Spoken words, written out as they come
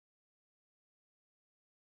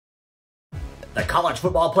The college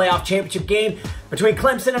football playoff championship game between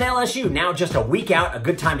Clemson and LSU, now just a week out. A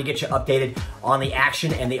good time to get you updated on the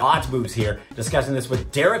action and the odds moves here. Discussing this with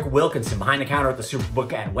Derek Wilkinson behind the counter at the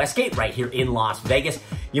SuperBook at Westgate right here in Las Vegas.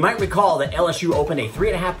 You might recall that LSU opened a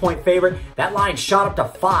 3.5-point favorite. That line shot up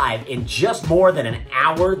to 5 in just more than an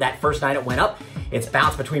hour that first night it went up. It's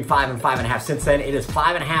bounced between 5 and 5.5 since then. It is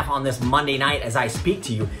 5.5 on this Monday night as I speak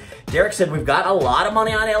to you. Derek said we've got a lot of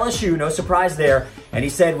money on LSU, no surprise there. And he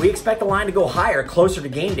said we expect the line to go higher, closer to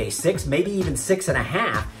game day, 6, maybe even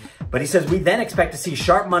 6.5. But he says we then expect to see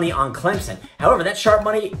sharp money on Clemson. However, that sharp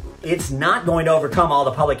money, it's not going to overcome all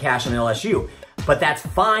the public cash on LSU. But that's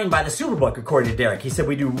fine by the SuperBook, according to Derek. He said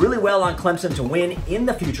we do really well on Clemson to win in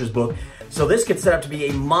the futures book. So this could set up to be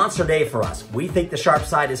a monster day for us. We think the sharp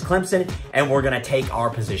side is Clemson, and we're going to take our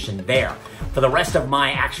position there. For the rest of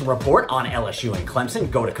my action report on LSU and Clemson,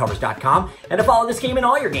 go to Covers.com. And to follow this game and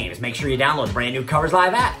all your games, make sure you download the brand new Covers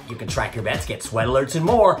Live app. You can track your bets, get sweat alerts, and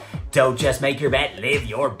more. Don't just make your bet, live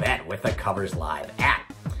your bet with the Covers Live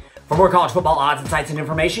app. For more college football odds, insights, and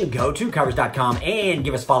information, go to Covers.com and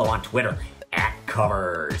give us a follow on Twitter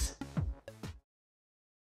 @Covers.